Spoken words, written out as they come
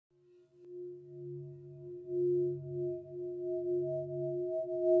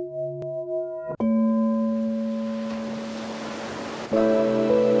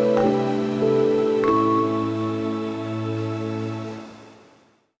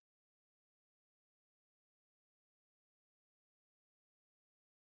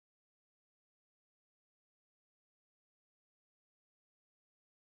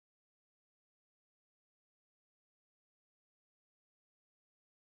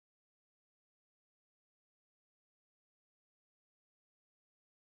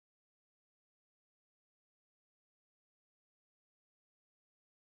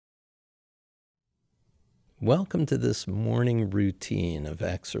Welcome to this morning routine of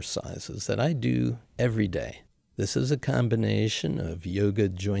exercises that I do every day. This is a combination of yoga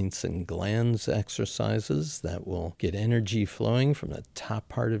joints and glands exercises that will get energy flowing from the top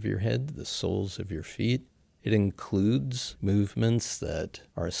part of your head to the soles of your feet. It includes movements that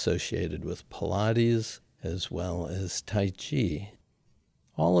are associated with Pilates as well as Tai Chi.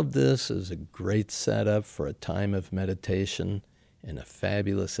 All of this is a great setup for a time of meditation and a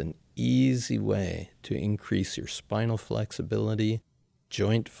fabulous and easy way to increase your spinal flexibility,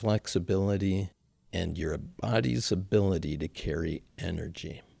 joint flexibility, and your body's ability to carry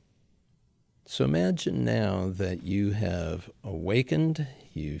energy. So imagine now that you have awakened,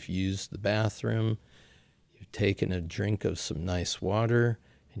 you've used the bathroom, you've taken a drink of some nice water,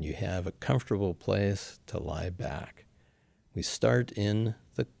 and you have a comfortable place to lie back. We start in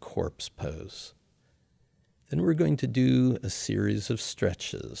the corpse pose. Then we're going to do a series of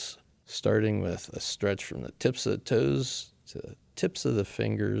stretches, starting with a stretch from the tips of the toes to the tips of the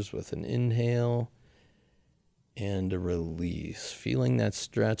fingers with an inhale and a release. Feeling that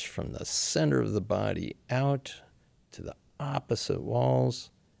stretch from the center of the body out to the opposite walls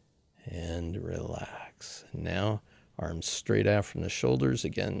and relax. And now arms straight out from the shoulders,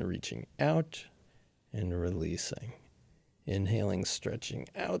 again reaching out and releasing. Inhaling, stretching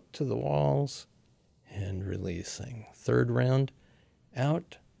out to the walls and releasing. Third round,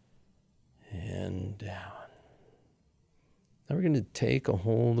 out and down. Now we're going to take a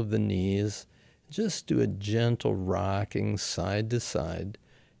hold of the knees, just do a gentle rocking side to side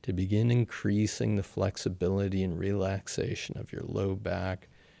to begin increasing the flexibility and relaxation of your low back,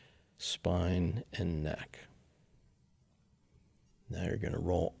 spine, and neck. Now you're going to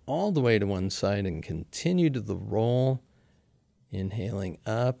roll all the way to one side and continue to the roll, inhaling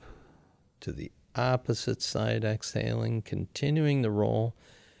up to the opposite side, exhaling, continuing the roll.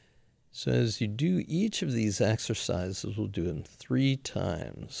 So as you do each of these exercises, we'll do them 3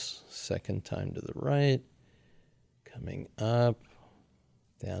 times. Second time to the right, coming up,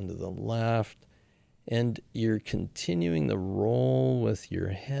 down to the left, and you're continuing the roll with your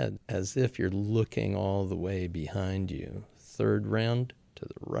head as if you're looking all the way behind you. Third round to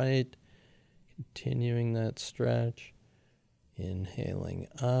the right, continuing that stretch, inhaling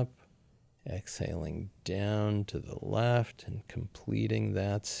up, exhaling down to the left and completing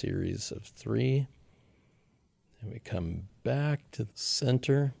that series of 3. And we come back to the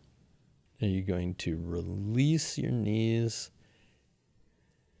center. And you're going to release your knees.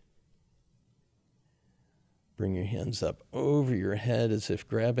 Bring your hands up over your head as if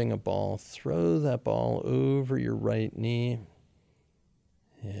grabbing a ball. Throw that ball over your right knee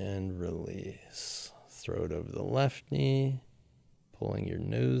and release. Throw it over the left knee. Pulling your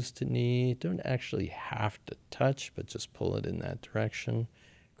nose to knee. Don't actually have to touch, but just pull it in that direction.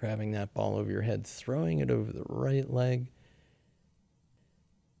 Grabbing that ball over your head, throwing it over the right leg.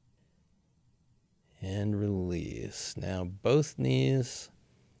 And release. Now both knees.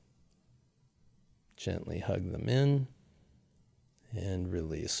 Gently hug them in. And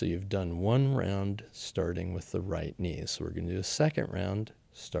release. So you've done one round starting with the right knee. So we're going to do a second round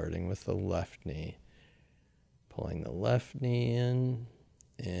starting with the left knee. Pulling the left knee in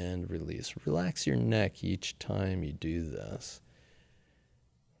and release. Relax your neck each time you do this.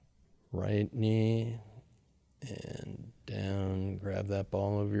 Right knee and down. Grab that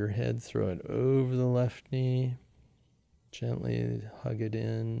ball over your head. Throw it over the left knee. Gently hug it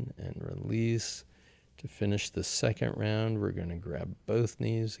in and release. To finish the second round, we're going to grab both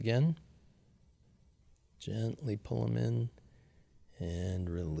knees again. Gently pull them in. And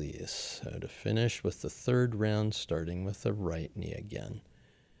release. So to finish with the third round, starting with the right knee again.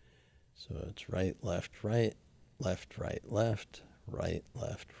 So it's right, left, right, left, right, left, right,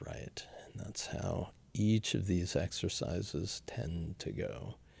 left, right. And that's how each of these exercises tend to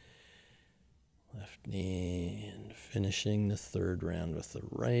go. Left knee and finishing the third round with the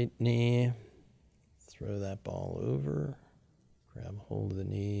right knee. Throw that ball over, grab hold of the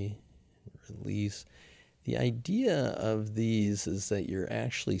knee, and release. The idea of these is that you're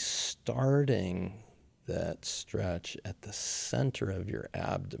actually starting that stretch at the center of your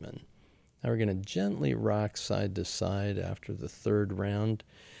abdomen. Now we're going to gently rock side to side after the third round.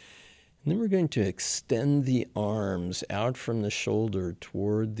 And then we're going to extend the arms out from the shoulder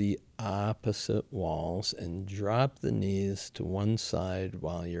toward the opposite walls and drop the knees to one side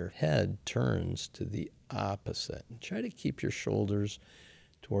while your head turns to the opposite. And try to keep your shoulders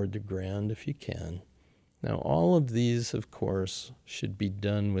toward the ground if you can. Now, all of these, of course, should be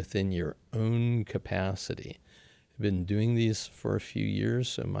done within your own capacity. I've been doing these for a few years,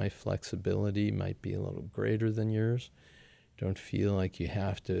 so my flexibility might be a little greater than yours. Don't feel like you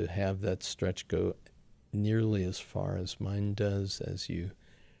have to have that stretch go nearly as far as mine does as you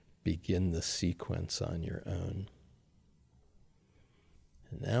begin the sequence on your own.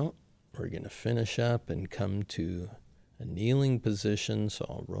 And now we're going to finish up and come to a kneeling position, so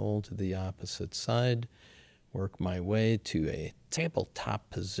I'll roll to the opposite side, work my way to a tabletop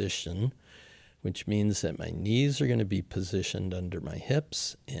position, which means that my knees are going to be positioned under my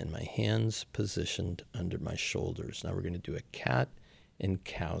hips and my hands positioned under my shoulders. Now we're going to do a cat and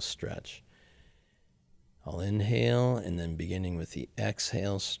cow stretch. I'll inhale, and then beginning with the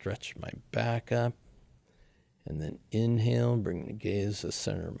exhale, stretch my back up. And then inhale, bring the gaze to the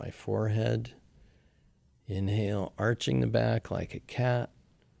center of my forehead. Inhale, arching the back like a cat.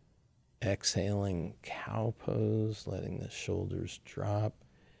 Exhaling, cow pose, letting the shoulders drop.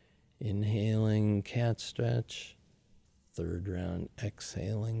 Inhaling, cat stretch. Third round,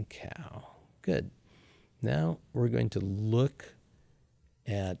 exhaling, cow. Good. Now we're going to look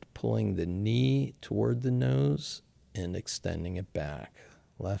at pulling the knee toward the nose and extending it back.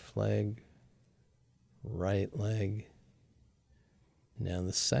 Left leg, right leg. Now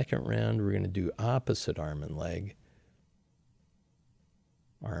the second round, we're going to do opposite arm and leg.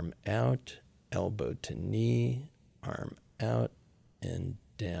 Arm out, elbow to knee, arm out and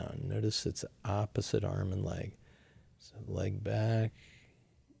down. Notice it's opposite arm and leg. So leg back,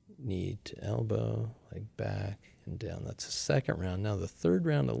 knee to elbow, leg back and down. That's the second round. Now the third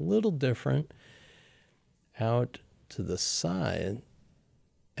round, a little different. Out to the side,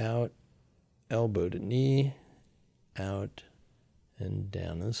 out, elbow to knee, out and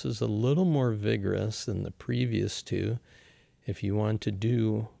down. This is a little more vigorous than the previous two. If you want to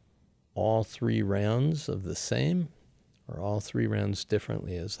do all 3 rounds of the same or all 3 rounds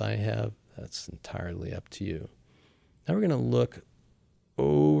differently as I have, that's entirely up to you. Now we're going to look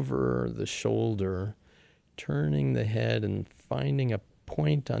over the shoulder, turning the head and finding a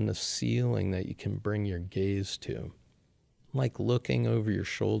point on the ceiling that you can bring your gaze to. Like looking over your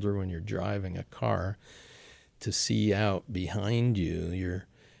shoulder when you're driving a car to see out behind you. You're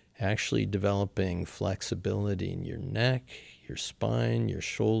actually developing flexibility in your neck, your spine, your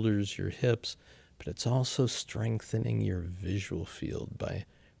shoulders, your hips, but it's also strengthening your visual field by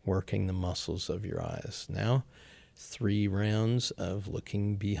working the muscles of your eyes. Now, 3 rounds of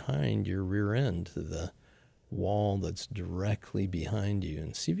looking behind your rear end to the wall that's directly behind you,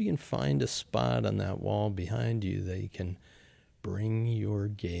 and see if you can find a spot on that wall behind you that you can bring your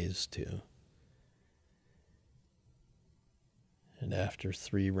gaze to. And after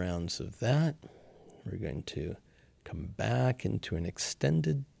 3 rounds of that, we're going to come back into an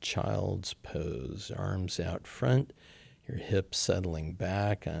extended child's pose. Arms out front, your hips settling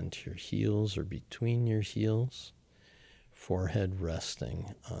back onto your heels or between your heels, forehead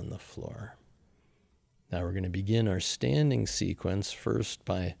resting on the floor. Now we're going to begin our standing sequence first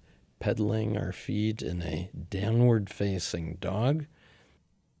by pedaling our feet in a downward facing dog,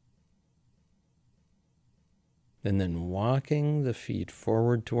 and then walking the feet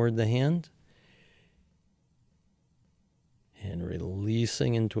forward toward the hand and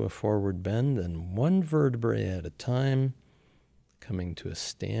releasing into a forward bend, and 1 vertebrae at a time, coming to a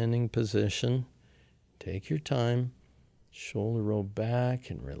standing position. Take your time, shoulder roll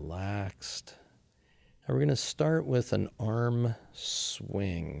back and relaxed. Now we're going to start with an arm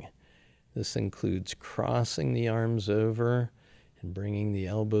swing. This includes crossing the arms over and bringing the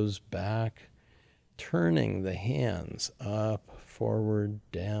elbows back, turning the hands up, forward,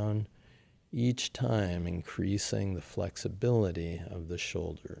 down, each time increasing the flexibility of the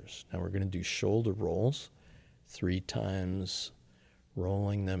shoulders. Now we're going to do shoulder rolls 3 times,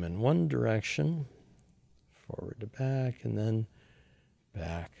 rolling them in one direction, forward to back, and then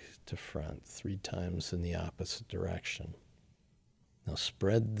back to front 3 times in the opposite direction. Now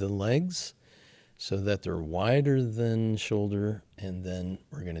spread the legs so that they're wider than shoulder, and then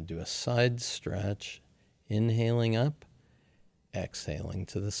we're going to do a side stretch, inhaling up, exhaling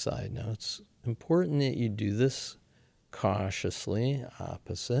to the side. Now it's important that you do this cautiously,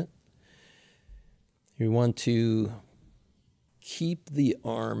 opposite. You want to keep the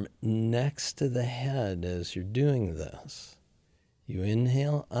arm next to the head as you're doing this. You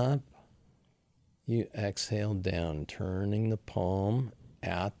inhale up, you exhale down, turning the palm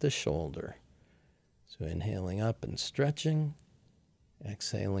at the shoulder. So inhaling up and stretching,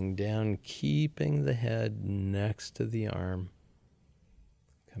 exhaling down, keeping the head next to the arm.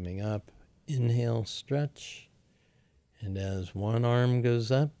 Coming up, inhale, stretch, and as one arm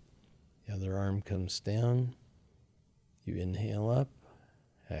goes up, the other arm comes down. You inhale up,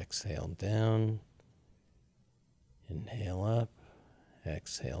 exhale down, inhale up,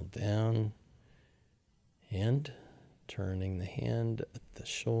 exhale down, and turning the hand at the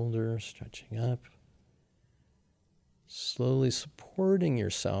shoulder, stretching up, Slowly supporting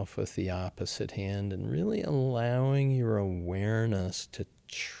yourself with the opposite hand and really allowing your awareness to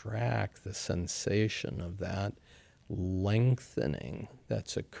track the sensation of that lengthening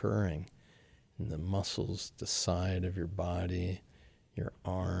that's occurring in the muscles, the side of your body, your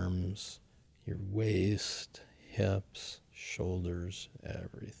arms, your waist, hips, shoulders,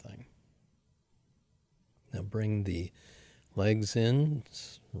 everything. Now bring the legs in,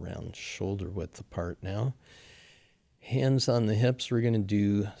 around shoulder width apart now. Hands on the hips, we're going to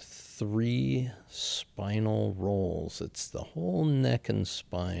do 3 spinal rolls. It's the whole neck and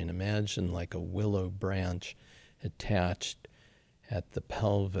spine. Imagine like a willow branch attached at the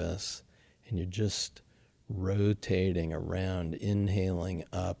pelvis, and you're just rotating around, inhaling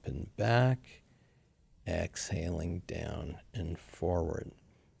up and back, exhaling down and forward.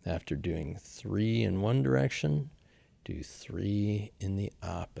 After doing 3 in one direction, do 3 in the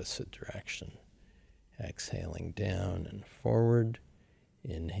opposite direction. Exhaling down and forward,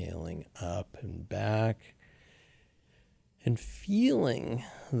 inhaling up and back, and feeling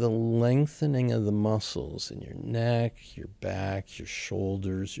the lengthening of the muscles in your neck, your back, your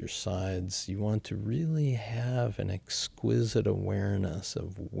shoulders, your sides. You want to really have an exquisite awareness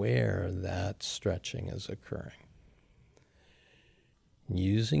of where that stretching is occurring.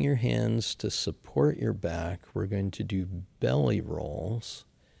 Using your hands to support your back, we're going to do belly rolls.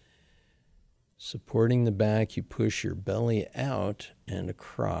 Supporting the back, you push your belly out and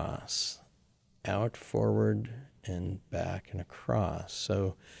across, out, forward, and back and across.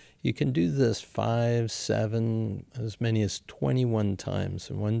 So you can do this 5, 7, as many as 21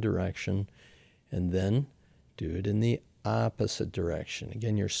 times in one direction, and then do it in the opposite direction.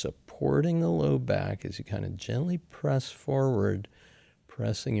 Again, you're supporting the low back as you kind of gently press forward,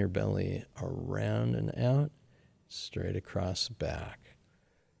 pressing your belly around and out, straight across the back.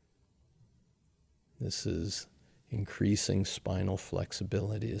 This is increasing spinal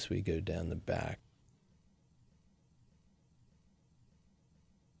flexibility as we go down the back.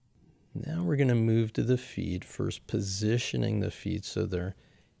 Now we're going to move to the feet, first positioning the feet so they're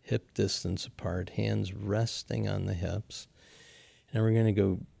hip distance apart, hands resting on the hips. And we're going to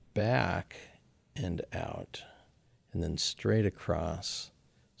go back and out, and then straight across.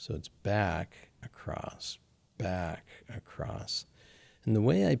 So it's back, across, back, across. And the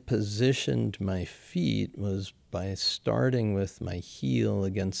way I positioned my feet was by starting with my heel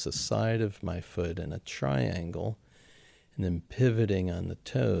against the side of my foot in a triangle, and then pivoting on the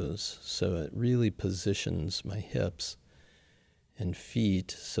toes, so it really positions my hips and feet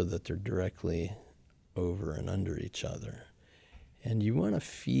so that they're directly over and under each other. And you want to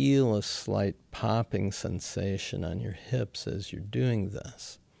feel a slight popping sensation on your hips as you're doing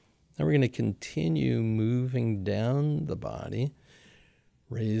this. Now we're going to continue moving down the body,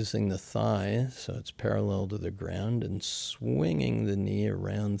 raising the thigh so it's parallel to the ground, and swinging the knee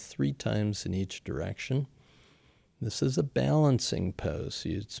around 3 times in each direction. This is a balancing pose, so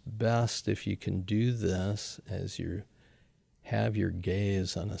it's best if you can do this as you have your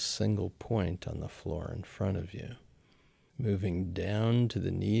gaze on a single point on the floor in front of you. Moving down to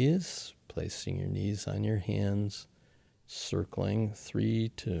the knees, placing your knees on your hands, circling 3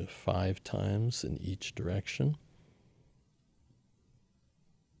 to 5 times in each direction.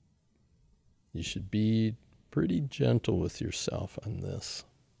 You should be pretty gentle with yourself on this.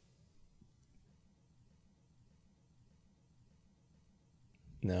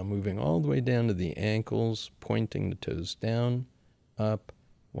 Now moving all the way down to the ankles, pointing the toes down, up,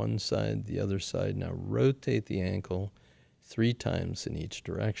 one side, the other side. Now rotate the ankle 3 times in each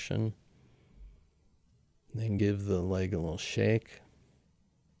direction. Then give the leg a little shake.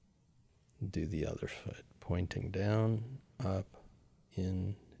 Do the other foot, pointing down, up,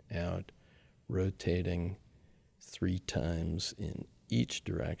 in, out, rotating 3 times in each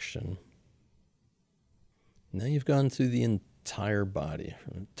direction. Now you've gone through the entire body,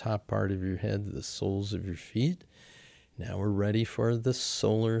 from the top part of your head to the soles of your feet. Now we're ready for the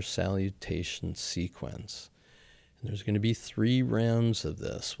solar salutation sequence. And there's going to be 3 rounds of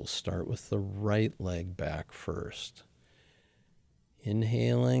this. We'll start with the right leg back first.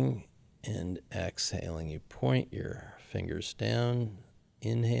 Inhaling and exhaling. You point your fingers down.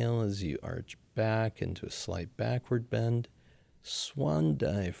 Inhale as you arch back into a slight backward bend. Swan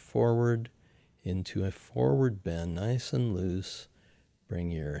dive forward into a forward bend, nice and loose. Bring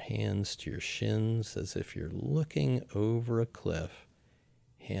your hands to your shins as if you're looking over a cliff.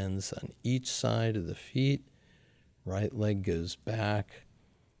 Hands on each side of the feet. Right leg goes back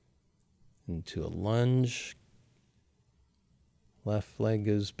into a lunge. Left leg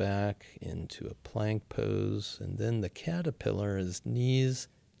goes back into a plank pose. And then the caterpillar is knees,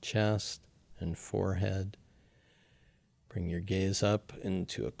 chest, and forehead. Bring your gaze up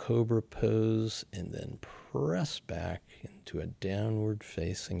into a cobra pose and then press back into a downward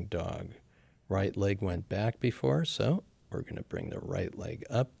facing dog. Right leg went back before, so we're going to bring the right leg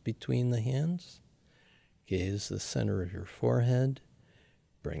up between the hands. Gaze the center of your forehead.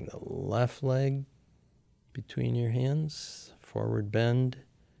 Bring the left leg between your hands. Forward bend.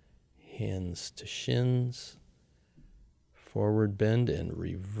 Hands to shins. Forward bend and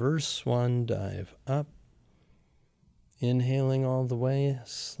reverse swan dive up. Inhaling all the way,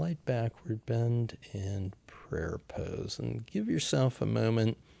 slight backward bend and prayer pose. And give yourself a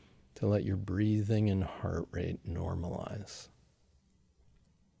moment to let your breathing and heart rate normalize.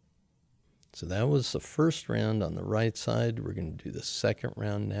 So that was the first round on the right side. We're going to do the second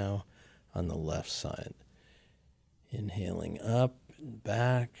round now on the left side. Inhaling up and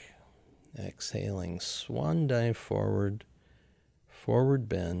back. Exhaling, swan dive forward. Forward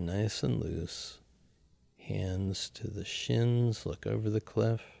bend, nice and loose. Hands to the shins, look over the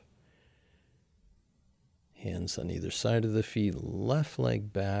cliff. Hands on either side of the feet, left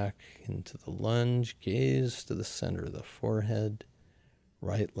leg back into the lunge, gaze to the center of the forehead.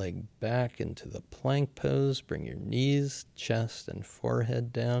 Right leg back into the plank pose. Bring your knees, chest, and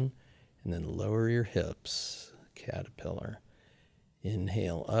forehead down, and then lower your hips, caterpillar.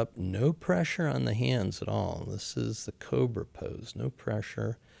 Inhale up, no pressure on the hands at all. This is the cobra pose, no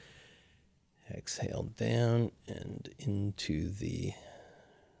pressure. Exhale down and into the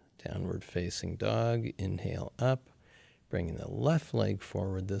downward facing dog. Inhale up, bringing the left leg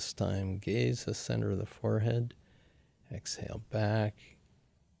forward this time. Gaze the center of the forehead. Exhale back,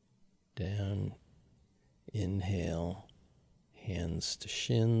 down. Inhale, hands to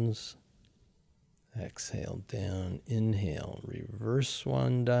shins. Exhale down. Inhale, reverse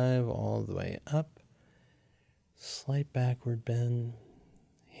swan dive all the way up. Slight backward bend.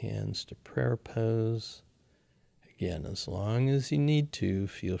 Hands to prayer pose. Again, as long as you need to,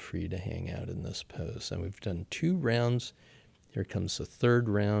 feel free to hang out in this pose. And we've done 2 rounds. Here comes the third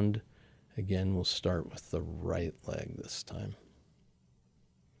round. Again, we'll start with the right leg this time.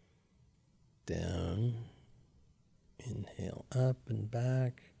 Down. Inhale up and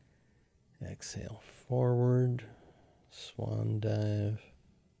back. Exhale forward. Swan dive.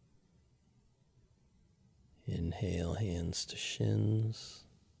 Inhale, hands to shins.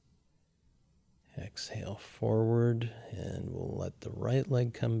 Exhale forward, and we'll let the right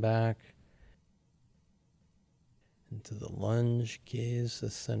leg come back into the lunge. Gaze the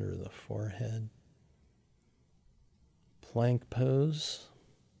center of the forehead. Plank pose.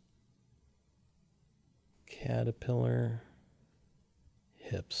 Caterpillar.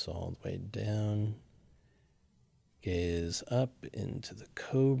 Hips all the way down. Gaze up into the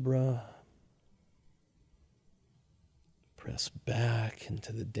cobra. Press back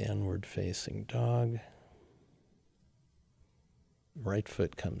into the downward facing dog. Right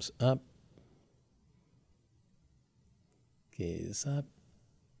foot comes up. Gaze up.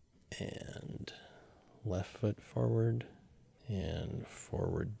 And left foot forward. And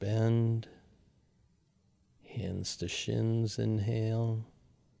forward bend. Hands to shins, inhale.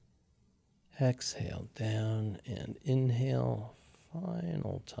 Exhale down and inhale.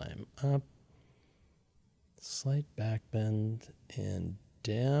 Final time up. Slight back bend and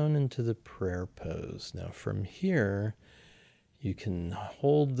down into the prayer pose. Now from here, you can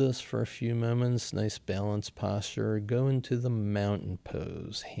hold this for a few moments, nice balanced posture, or go into the mountain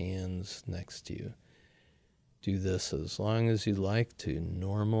pose, hands next to you. Do this as long as you like to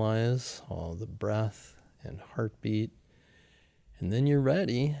normalize all the breath and heartbeat. And then you're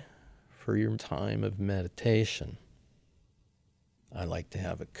ready for your time of meditation. I like to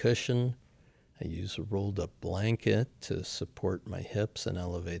have a cushion. I use a rolled up blanket to support my hips and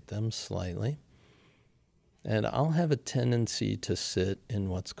elevate them slightly. And I'll have a tendency to sit in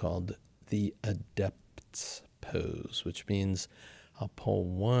what's called the adept's pose, which means I'll pull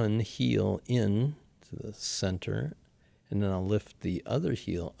one heel in to the center, and then I'll lift the other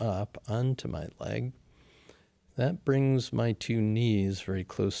heel up onto my leg. That brings my 2 knees very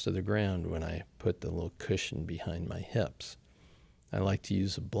close to the ground when I put the little cushion behind my hips. I like to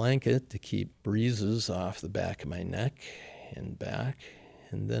use a blanket to keep breezes off the back of my neck and back.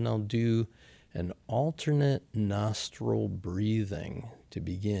 And then I'll do an alternate nostril breathing to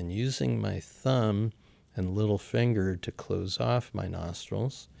begin, using my thumb and little finger to close off my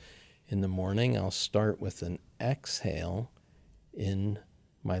nostrils. In the morning, I'll start with an exhale in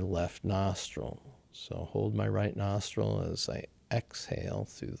my left nostril. So hold my right nostril as I exhale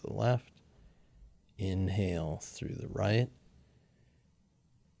through the left, inhale through the right,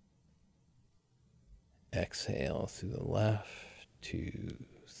 exhale through the left, 2,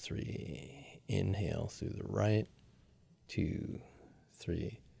 3, inhale through the right, 2,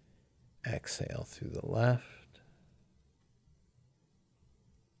 3. Exhale through the left.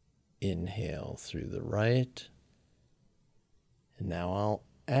 Inhale through the right. And now I'll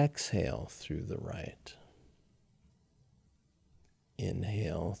exhale through the right.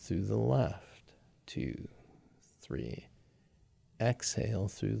 Inhale through the left. 2, 3. Exhale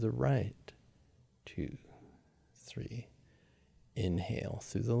through the right. 2, 3. Inhale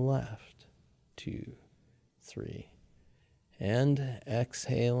through the left. 2, 3. And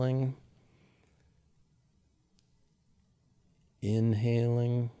exhaling.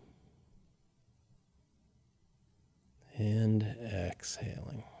 Inhaling. And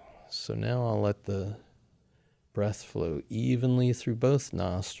exhaling. So now I'll let the breath flow evenly through both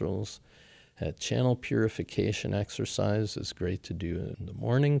nostrils. That channel purification exercise is great to do in the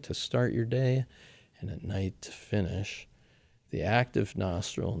morning to start your day and at night to finish. The active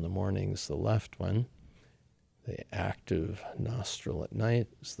nostril in the morning is the left one. The active nostril at night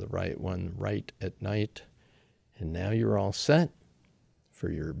is the right one, right at night. And now you're all set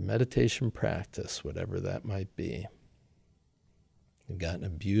for your meditation practice, whatever that might be. You've gotten a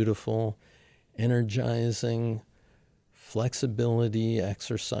beautiful, energizing, flexibility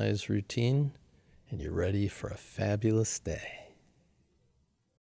exercise routine, and you're ready for a fabulous day.